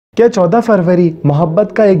क्या 14 फरवरी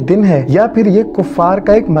मोहब्बत का एक दिन है या फिर ये कुफ्फार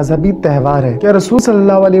का एक मजहबी त्यौहार है? क्या रसूल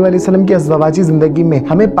सल्लल्लाहु अलैहि वसल्लम की अज़वाजी जिंदगी में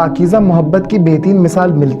हमें पाकीज़ा मोहब्बत की बेहतरीन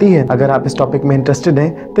मिसाल मिलती है? अगर आप इस टॉपिक में इंटरेस्टेड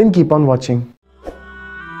हैं देन कीप ऑन वॉचिंग।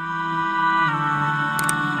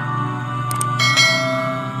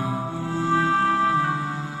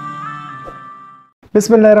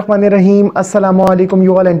 बिस्मिल्लाहिर्रहमानिर्रहीम, अस्सलामु अलैकुम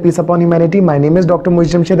you all and piece upon humanity. My name is doctor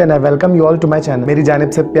Moiz Jamshed and I welcome you all to my channel. मेरी जानिब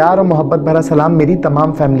से प्यार और मोहब्बत भरा सलाम मेरी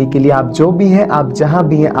तमाम फैमिली के लिए। आप जो भी हैं, आप जहां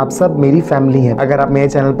भी हैं, आप सब मेरी फैमिली हैं। अगर आप मेरे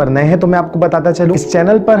चैनल पर नए हैं तो मैं आपको बताता चलूं, इस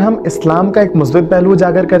चैनल पर हम इस्लाम का एक मुस्बत पहलू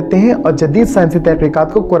उजागर करते हैं और जदीद साइंसी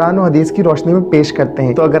तहकीकात को कुरान और हदीस की रोशनी में पेश करते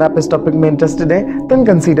हैं। तो अगर आप इस टॉपिक में इंटरेस्टेड हैं देन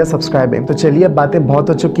कंसीडर सब्सक्राइबिंग। तो चलिए, अब बातें बहुत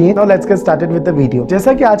हो चुकी हैं, now let's get started with the video.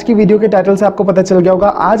 जैसा कि आज की वीडियो के टाइटल से आपको पता चल गया होगा,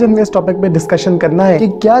 आज हमने इस टॉपिक पे डिस्कशन करना है कि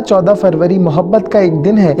क्या 14 फरवरी मोहब्बत का एक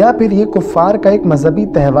दिन है या फिर ये कुफ्फार का एक मजहबी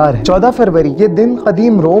त्यौहार है। 14 फरवरी ये दिन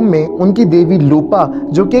कदीम रोम में उनकी देवी लूपा,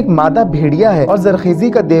 जो कि एक मादा भेड़िया है, और जरखेजी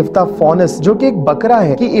का देवता फोनस, जो कि एक बकरा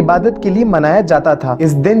है, की इबादत के लिए मनाया जाता था।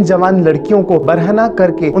 इस दिन जवान लड़कियों को बरहना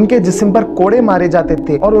करके उनके जिस्म पर कोड़े मारे जाते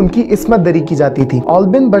थे और उनकी इस्मत दरी की जाती थी।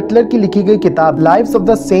 ऑल्बिन बटलर की लिखी गई किताब लाइव्स ऑफ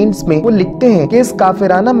द सेंट्स में वो लिखते हैं कि इस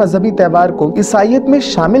काफिराना मजहबी त्यौहार को ईसाईयत में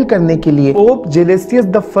शामिल करने के लिए पोप जेलेसियस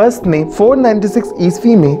द फर्स्ट ने 496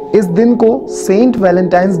 ईस्वी में इस दिन को सेंट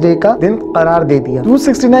वैलेंटाइंस डे का दिन करार दे दिया।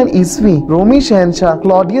 269 ईस्वी रोमी शहंशाह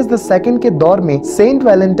क्लॉडियस द सेकंड के दौर में सेंट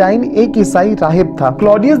वैलेंटाइन एक ईसाई राहिब था।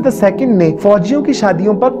 क्लॉडियस द सेकंड ने फौजियों की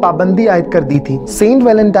शादियों पर पाबंदी आयद कर दी थी। सेंट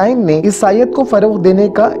वैलेंटाइन ने ईसाईयत को फरोग देने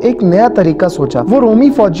का एक नया तरीका सोचा। वो रोमी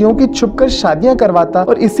फौजियों की छुपकर शादियां करवाता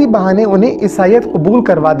और इसी बहाने उन्हें ईसाईयत कबूल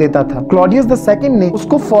करवा देता था। क्लॉडियस द सेकंड ने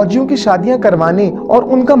उसको फौजियों की शादियां करवाने और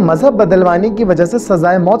उनका मजहब बदलवाने की वजह से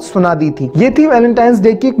सजाए मौत सुना दी थी। ये थी वैलेंटाइंस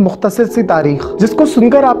डे की एक मुख्तसर सी तारीख, जिसको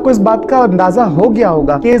सुनकर आपको इस बात का अंदाजा हो गया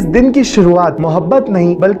होगा कि इस दिन की शुरुआत मोहब्बत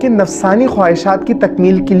नहीं बल्कि नफसानी ख्वाहिशात की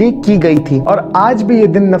तकमील के लिए की गई थी, और आज भी ये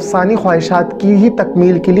दिन नफसानी ख्वाहिशात की ही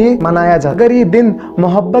तकमील के लिए मनाया जाता। अगर ये दिन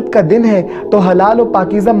मोहब्बत का दिन है तो हलाल और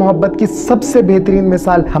पाकीज़ा मोहब्बत की सबसे बेहतरीन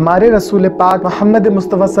मिसाल हमारे रसूल पाक मोहम्मद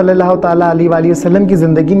मुस्तफा सल्लल्लाहु तआला अलैहि वसल्लम की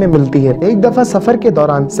जिंदगी में मिलती है। एक दफा सफर के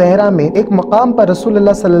दौरान सहरा में एक मकाम पर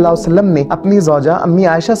रसूलुल्लाह सल्लल्लाहु अलैहि वसल्लम ने अपनी ज़ौजा अम्मी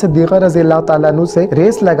आयशा सिद्दीक़ा रज़ियल्लाहु तआला अन्हा से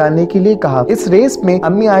रेस लगाने के लिए कहा। इस रेस में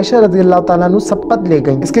अम्मी आयशा रज़ियल्लाहु तआला अन्हा सबकत ले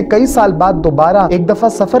गईं। इसके कई साल बाद दोबारा एक दफा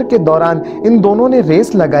सफर के दौरान इन दोनों ने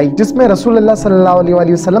रेस लगाई जिसमें रसूलुल्लाह सल्लल्लाहु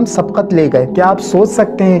अलैहि वसल्लम सबकत ले गए। क्या आप सोच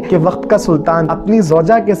सकते हैं कि वक्त का सुल्तान अपनी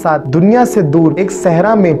ज़ौजा के साथ दुनिया से दूर एक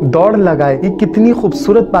सहरा में दौड़ लगाए? ये कितनी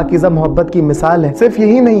खूबसूरत पाकीज़ा मोहब्बत की मिसाल है। सिर्फ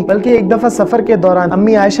यही नहीं बल्कि एक दफा सफर के दौरान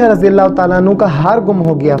अम्मी आयशा रज़ियल्लाहु तआला अन्हा का हार गुम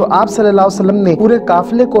हो गया तो आप सल्लल्लाहु अलैहि वसल्लम ने पूरे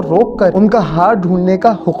काफिले को रोककर उनका हार ढूंढने का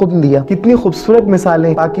हुक्म दिया। कितनी खूबसूरत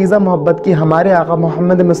मिसालें पाकीज़ा मोहब्बत की हमारे आका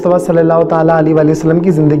मोहम्मद मुस्तफा सल्लल्लाहु तआला अलैहि वसल्लम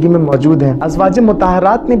की जिंदगी में मौजूद है। अज़वाज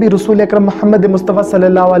मुताहरात ने भी रसूल अकरम मोहम्मद मुस्तफा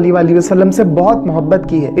सल्लल्लाहु अलैहि वसल्लम से बहुत मोहब्बत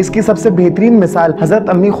की है। इसकी सबसे बेहतरीन मिसाल हजरत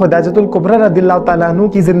अम्मी खुदाजतुल कुबरा रज़ियल्लाहु तआला अन्हा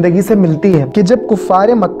की जिंदगी से मिलती है कि जब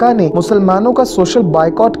कुफ्फारे मक्का ने मुसलमानों का सोशल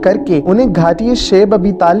बॉयकॉट करके उन्हें घाटी शेब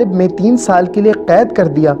अबी तालिब में 3 साल के लिए कैद कर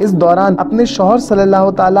दिया। इस दौरान अपने शौहर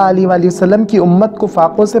सल्लल्लाहु तआला अलैहि वसल्लम की उम्मत को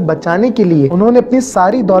फाकों से बचाने के लिए उन्होंने अपनी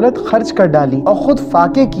सारी दौलत खर्च कर डाली और खुद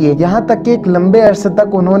फाके किए। यहाँ तक कि एक लंबे अरसे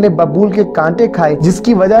तक उन्होंने बबूल के कांटे खाए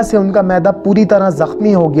जिसकी वजह से उनका मैदा पूरी तरह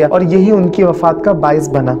जख्मी हो गया और यही उनकी वफात का बाइस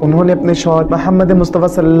बना। उन्होंने अपने शौहर मोहम्मद मुस्तफा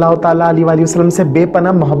सल्लल्लाहु तआला अलैहि वसल्लम से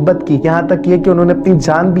बेपनाह मोहब्बत की, यहाँ तक ये कि उन्होंने अपनी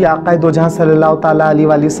जान भी आका दो जहां सल्लल्लाहु तआला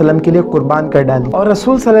अलैहि वसल्लम के लिए कुर्बान कर डाली। और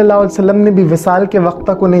रसूल सल्लल्लाहु अलैहि वसल्लम ने भी विसाल के वक्त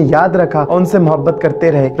तक उन्हें याद रखा और उनसे मोहब्बत करते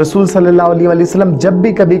रहे। रसूल सल्लल्लाहु अलैहि वसल्लम जब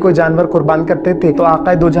भी कभी कोई जानवर कुर्बान करते थे तो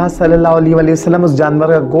आका दो जहां सल्लल्लाहु अलैहि वसल्लम उस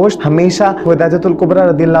जानवर का गोश्त हमेशा खुदाजतुल कुबरा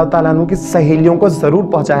रज़ियल्लाहु तआला अन्हा की सहेलियों को जरूर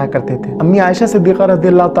पहुंचाया करते थे। अम्मी आयशा सिद्दीक़ा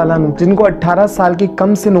रज़ियल्लाहु तआला अन्हा जिनको 18 साल की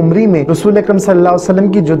कम सिन उम्री में रसूल अकरम सल्लल्लाहु अलैहि वसल्लम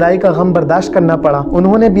की जुदाई का गम बर्दाश्त करना पड़ा,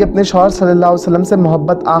 उन्होंने भी अपने शौहर सल्लल्लाहु अलैहि वसल्लम से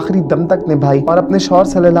मोहब्बत आखिरी दम तक निभाई और अपने शौहर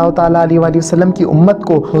सल्लल्लाहु तआला अलैहि वसल्लम की उम्मत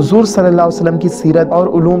को हुजूर सल्लल्लाहु अलैहि वसल्लम की सीरत और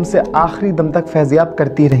उलूम से आखिरी दम तक फैज़याब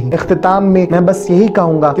करती रही। इख्तिताम में मैं बस यही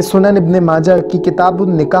कहूंगा कि सुनन इब्ने माजा की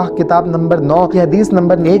किताबुन निकाह किताब नंबर 9 की हदीस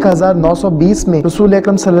नंबर 1920 में रसूल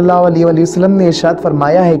अकरम सल्लल्लाहु अलैहि वसल्लम ने इरशाद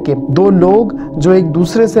फरमाया है कि दो लोग जो एक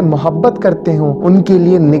दूसरे से मोहब्बत करते हो उनके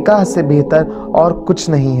लिए निकाह से बेहतर और कुछ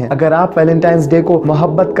नहीं है। अगर आप वैलेंटाइंस डे को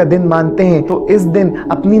मोहब्बत का दिन मानते हैं तो इस दिन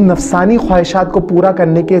अपनी नफसानी ख्वाहिशात को पूरा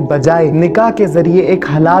करने के बजाय निकाह के जरिए एक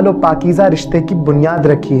हलाल और पाकीज़ा रिश्ते की बुनियाद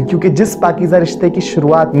रखिए, क्योंकि जिस पाकीज़ा रिश्ते की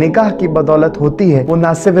शुरुआत निकाह की बदौलत होती है वो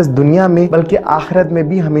न सिर्फ इस दुनिया में बल्कि आखिरत में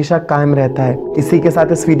भी हमेशा कायम रहता है। इसी के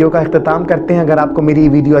साथ इस वीडियो का इख्तिताम करते हैं। अगर आपको मेरी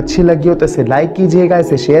वीडियो अच्छी लगी हो तो इसे लाइक कीजिएगा,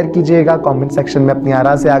 इसे शेयर कीजिएगा, कमेंट सेक्शन में अपनी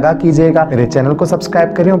आरा से आगाह कीजिएगा। मेरे चैनल को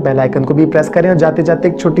सब्सक्राइब करें और बेल आइकन को भी प्रेस करें। और जाते जाते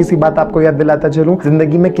एक छोटी सी बात आपको याद दिलाता चलूं,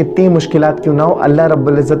 जिंदगी में कितनी मुश्किलात क्यों ना हो, अल्लाह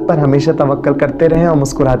रब्बुल इज्जत पर हमेशा तवक्कल करते रहें और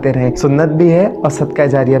मुस्कुराते रहें। सुन्नत भी है और सदका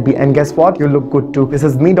जारिया भी। And guess what, you look good to. This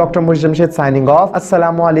is me doctor Moiz Jamshed signing off.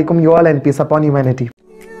 अस्सलामु अलैकुम you all and piece upon humanity.